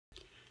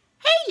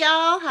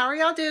y'all, how are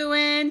y'all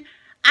doing?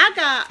 I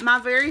got my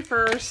very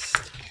first,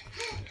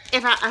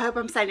 I hope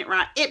I'm saying it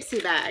right,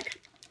 Ipsy bag.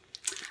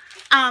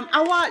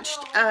 I watched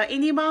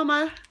Indie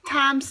Mama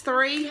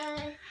 ×3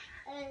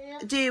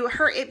 do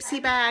her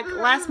Ipsy bag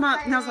last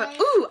month, and I was like,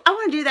 ooh, I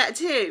want to do that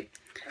too.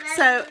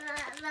 So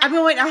I've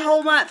been waiting a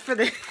whole month for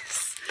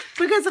this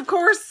because, of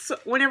course,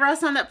 whenever I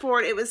signed up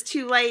for it, it was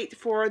too late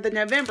for the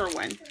November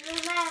one. So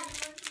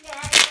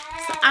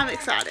I'm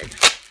excited.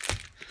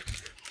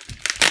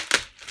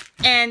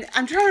 And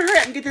I'm trying to hurry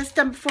up and get this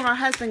done before my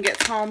husband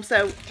gets home,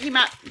 so he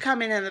might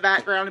come in the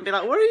background and be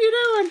like, what are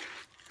you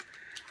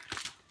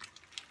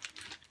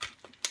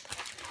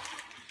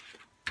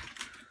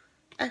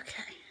doing?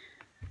 Okay.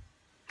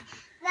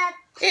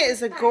 It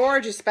is a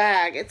gorgeous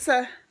bag. It's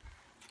a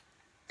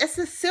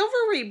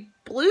silvery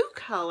blue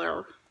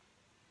color.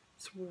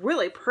 It's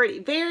really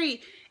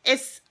pretty.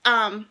 It's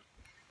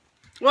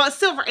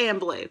silver and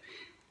blue.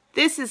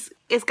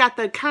 It's got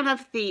the kind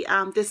of the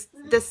this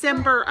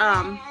December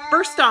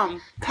birthstone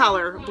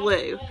color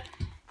blue,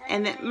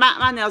 and then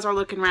my nails are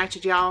looking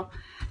ratchet, y'all.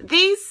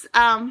 These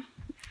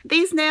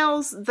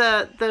nails,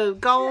 the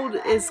gold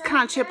is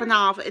kind of chipping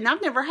off, and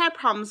I've never had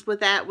problems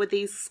with that with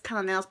these kind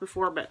of nails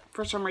before, but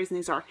for some reason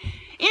these are.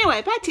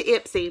 Anyway, back to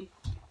Ipsy.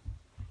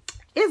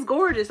 It's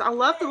gorgeous. I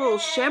love the little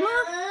shimmer,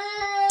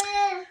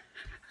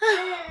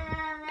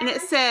 and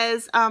it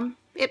says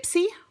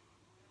Ipsy.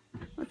 I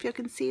don't know if you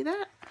can see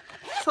that.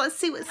 So let's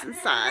see what's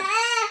inside.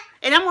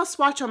 And I'm going to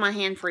swatch on my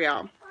hand for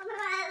y'all.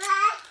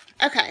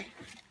 Okay.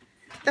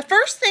 The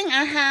first thing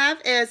I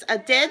have is a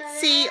Dead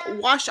Sea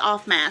wash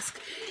off mask.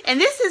 And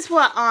this is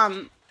what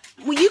well,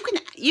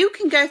 you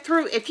can go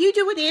through. If you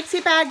do an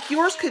Ipsy bag,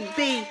 yours could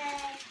be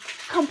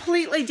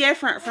completely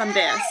different from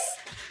this.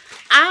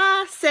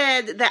 I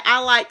said that I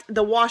liked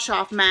the wash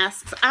off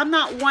masks. I'm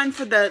not one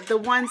for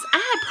the ones. I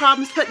had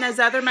problems putting those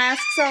other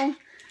masks on.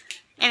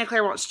 Anna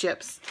Claire wants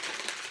chips.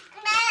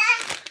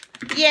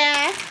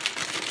 Yeah.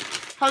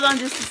 Hold on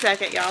just a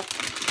second, y'all.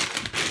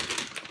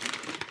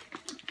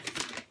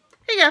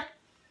 Here you go.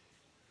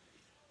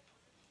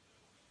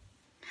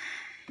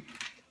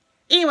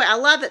 Anyway, I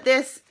love that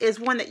this is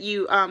one that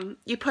you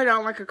put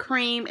on like a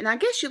cream, and I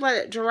guess you let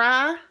it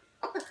dry.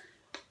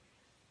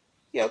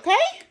 You okay?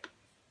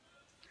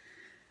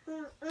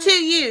 To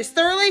use,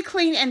 thoroughly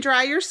clean and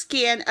dry your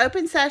skin,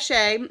 open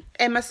sachet,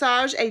 and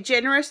massage a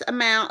generous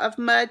amount of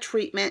mud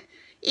treatment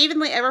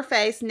evenly over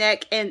face,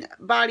 neck, and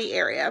body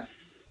area.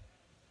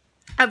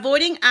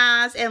 Avoiding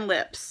eyes and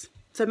lips.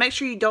 So make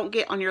sure you don't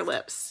get on your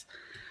lips.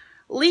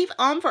 Leave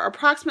on for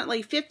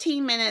approximately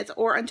 15 minutes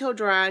or until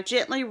dry.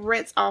 Gently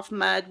rinse off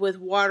mud with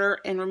water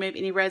and remove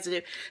any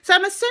residue. So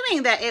I'm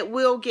assuming that it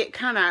will get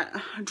kind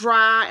of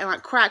dry and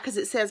like cracked because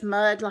it says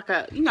mud, like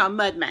a, a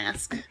mud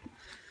mask.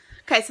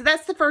 Okay, so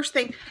that's the first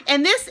thing.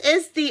 And this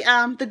is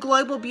the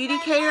Global Beauty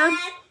Care.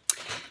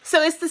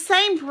 So it's the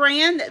same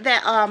brand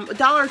that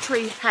Dollar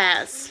Tree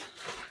has.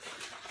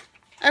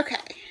 Okay.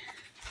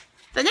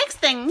 The next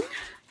thing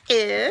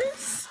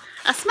is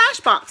a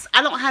Smashbox.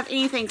 I don't have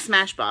anything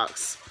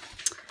Smashbox.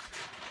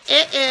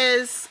 It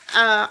is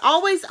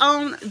Always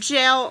On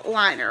Gel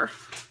Liner.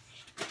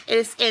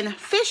 It's in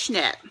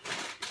fishnet.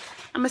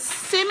 I'm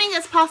assuming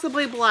it's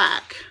possibly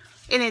black.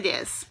 And it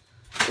is.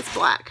 It's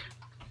black.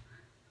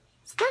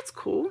 So that's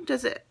cool.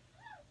 Does it?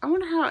 I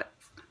wonder how it...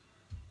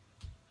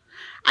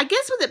 I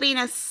guess with it being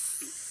a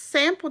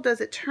sample,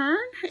 does it turn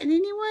in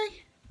any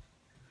way?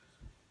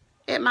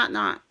 It might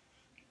not.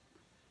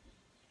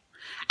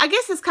 I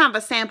guess it's kind of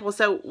a sample,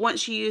 so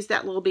once you use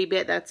that little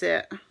bit, that's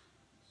it.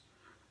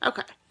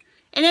 Okay.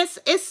 And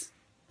it's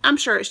I'm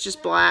sure it's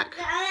just black.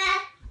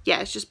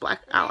 Yeah, it's just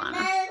black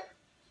eyeliner.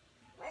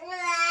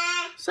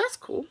 So that's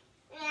cool.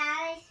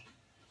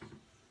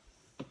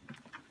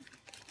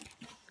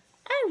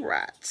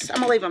 Alright.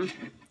 I'm going to leave them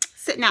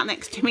sitting out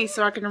next to me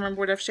so I can remember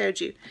what I've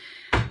showed you.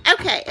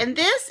 Okay, and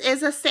this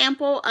is a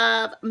sample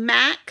of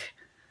MAC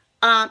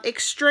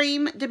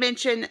Extreme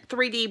Dimension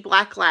 3D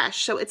Black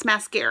Lash. So it's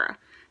mascara.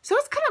 So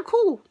it's kind of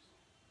cool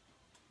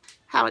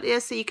how it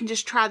is. So you can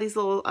just try these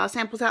little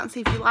samples out and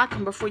see if you like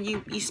them before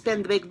you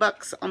spend the big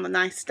bucks on the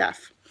nice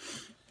stuff.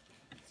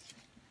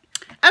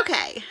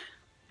 Okay.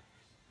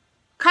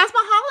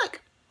 Cosmoholic.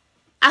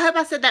 I hope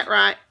I said that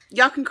right.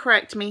 Y'all can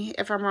correct me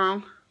if I'm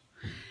wrong.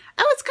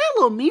 Oh, it's got a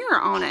little mirror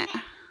on it.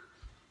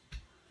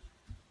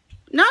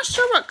 Not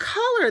sure what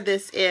color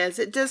this is.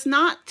 It does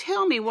not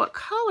tell me what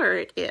color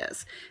it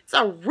is. It's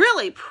a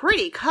really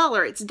pretty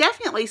color. It's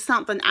definitely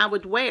something I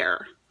would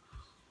wear.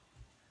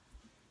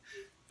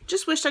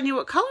 Just wished I knew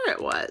what color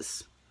it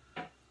was.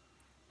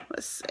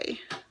 Let's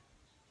see.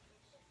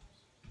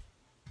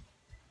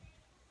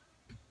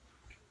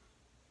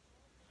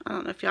 I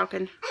don't know if y'all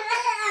can...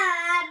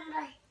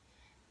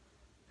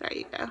 There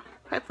you go.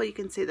 Hopefully you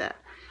can see that.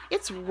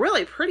 It's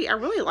really pretty. I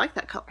really like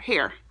that color.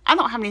 Here. I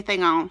don't have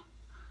anything on.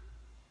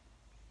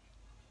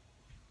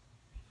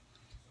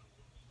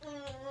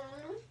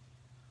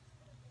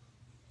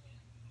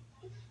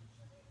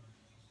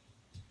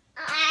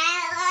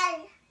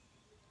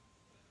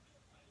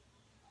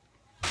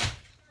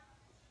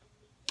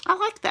 I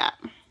like that.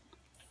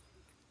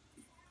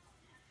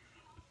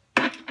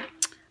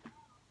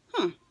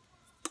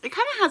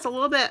 has a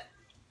little bit,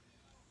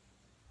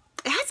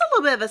 it has a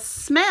little bit of a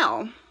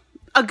smell.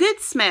 A good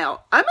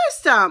smell.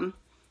 Almost,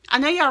 I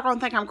know y'all are going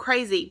to think I'm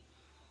crazy.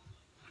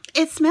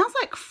 It smells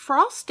like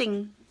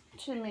frosting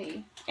to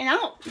me. And I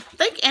don't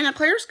think Anna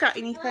Claire's got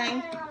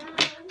anything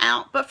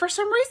out. But for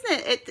some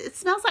reason, it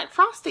smells like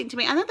frosting to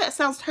me. I know that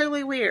sounds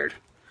totally weird.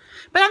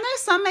 But I know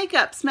some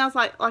makeup smells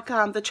like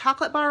the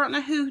chocolate bar. I don't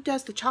know who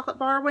does the chocolate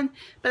bar one.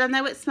 But I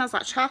know it smells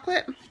like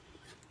chocolate.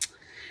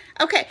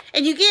 Okay.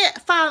 And you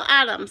get 5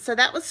 items. So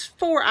that was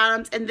 4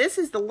 items. And this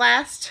is the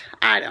last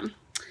item.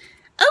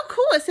 Oh,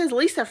 cool. It says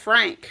Lisa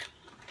Frank.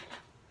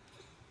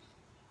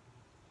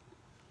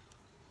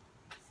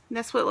 And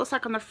that's what it looks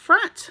like on the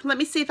front. Let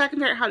me see if I can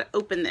figure out how to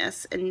open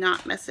this and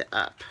not mess it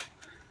up.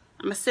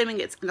 I'm assuming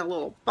it's in a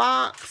little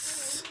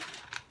box.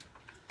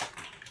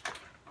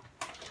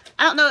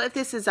 I don't know if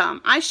this is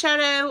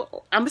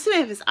eyeshadow. I'm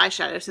assuming if it's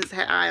eyeshadow since it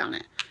had eye on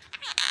it.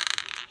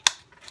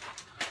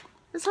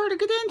 It's hard to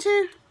get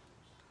into.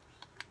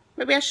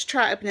 Maybe I should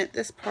try opening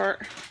this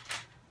part.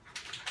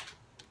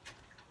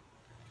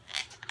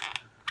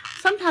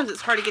 Sometimes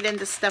it's hard to get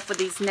into stuff with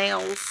these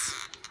nails.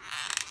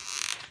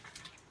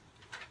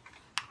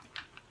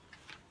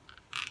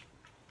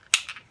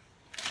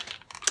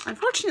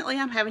 Unfortunately,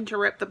 I'm having to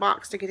rip the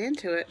box to get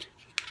into it.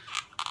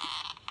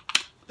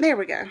 There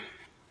we go.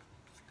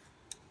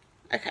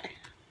 Okay.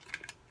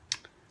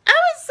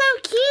 Oh, it's so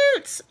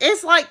cute.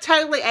 It's like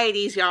totally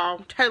 80s,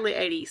 y'all. Totally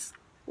 80s.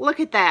 Look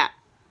at that.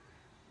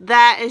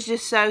 That is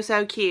just so,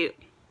 so cute.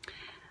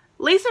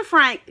 Lisa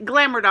Frank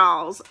Glamour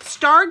Dolls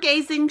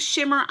Stargazing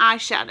Shimmer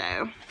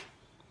Eyeshadow.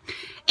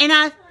 And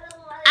I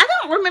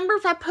don't remember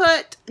if I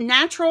put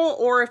natural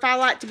or if I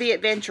like to be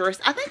adventurous.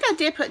 I think I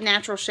did put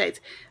natural shades.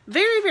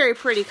 Very, very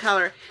pretty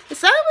color.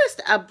 It's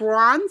almost a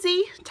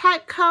bronzy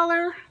type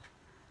color.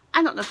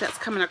 I don't know if that's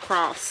coming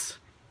across.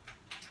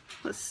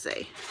 Let's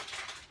see.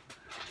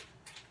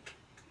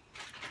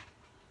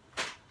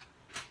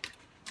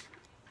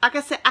 Like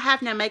I said, I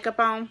have no makeup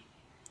on.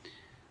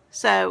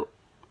 So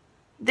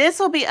this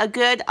will be a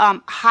good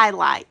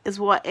highlight is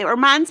what it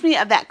reminds me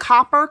of, that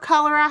copper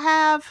color I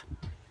have.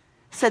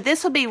 So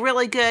this will be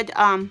really good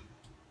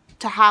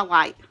to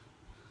highlight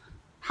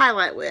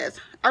with.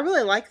 I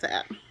really like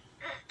that.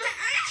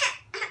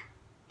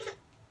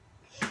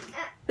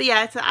 But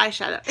yeah, it's an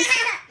eyeshadow.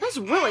 That's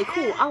really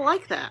cool. I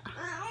like that.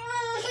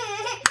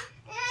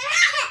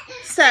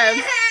 So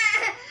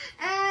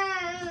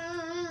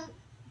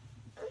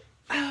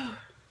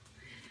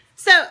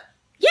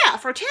yeah,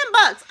 for $10,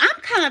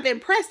 I'm kind of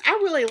impressed. I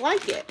really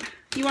like it.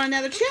 You want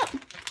another chip?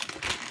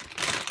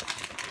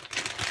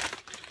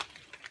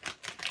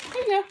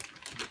 There you go.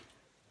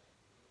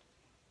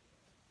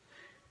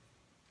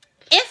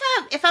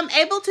 If I'm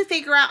able to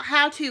figure out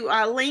how to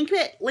link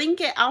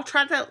it, I'll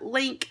try to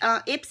link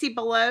Ipsy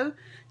below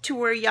to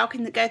where y'all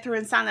can go through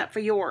and sign up for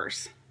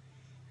yours.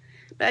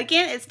 But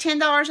again, it's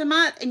 $10 a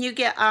month, and you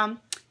get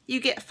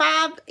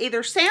 5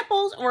 either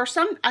samples or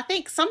I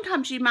think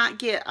sometimes you might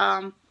get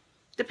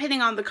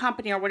depending on the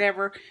company or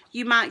whatever,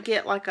 you might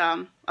get like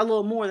a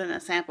little more than a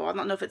sample. I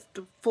don't know if it's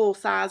the full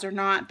size or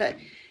not, but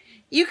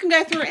you can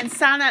go through and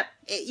sign up.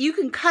 You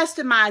can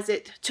customize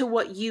it to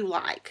what you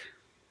like.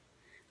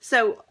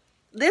 So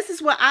this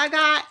is what I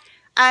got.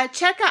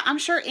 Check out, I'm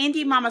sure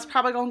Indie Mama's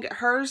probably going to get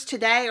hers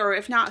today, or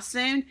if not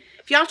soon.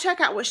 If y'all check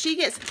out what she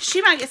gets,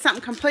 she might get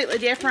something completely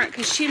different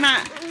because she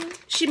might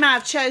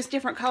have chose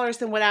different colors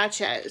than what I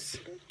chose.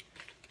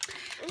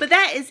 But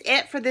that is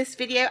it for this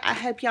video. I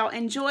hope y'all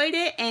enjoyed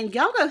it, and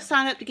y'all go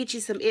sign up to get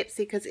you some Ipsy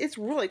because it's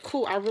really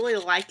cool. I really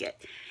like it.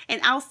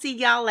 And I'll see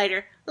y'all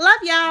later. Love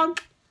y'all.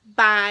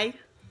 Bye.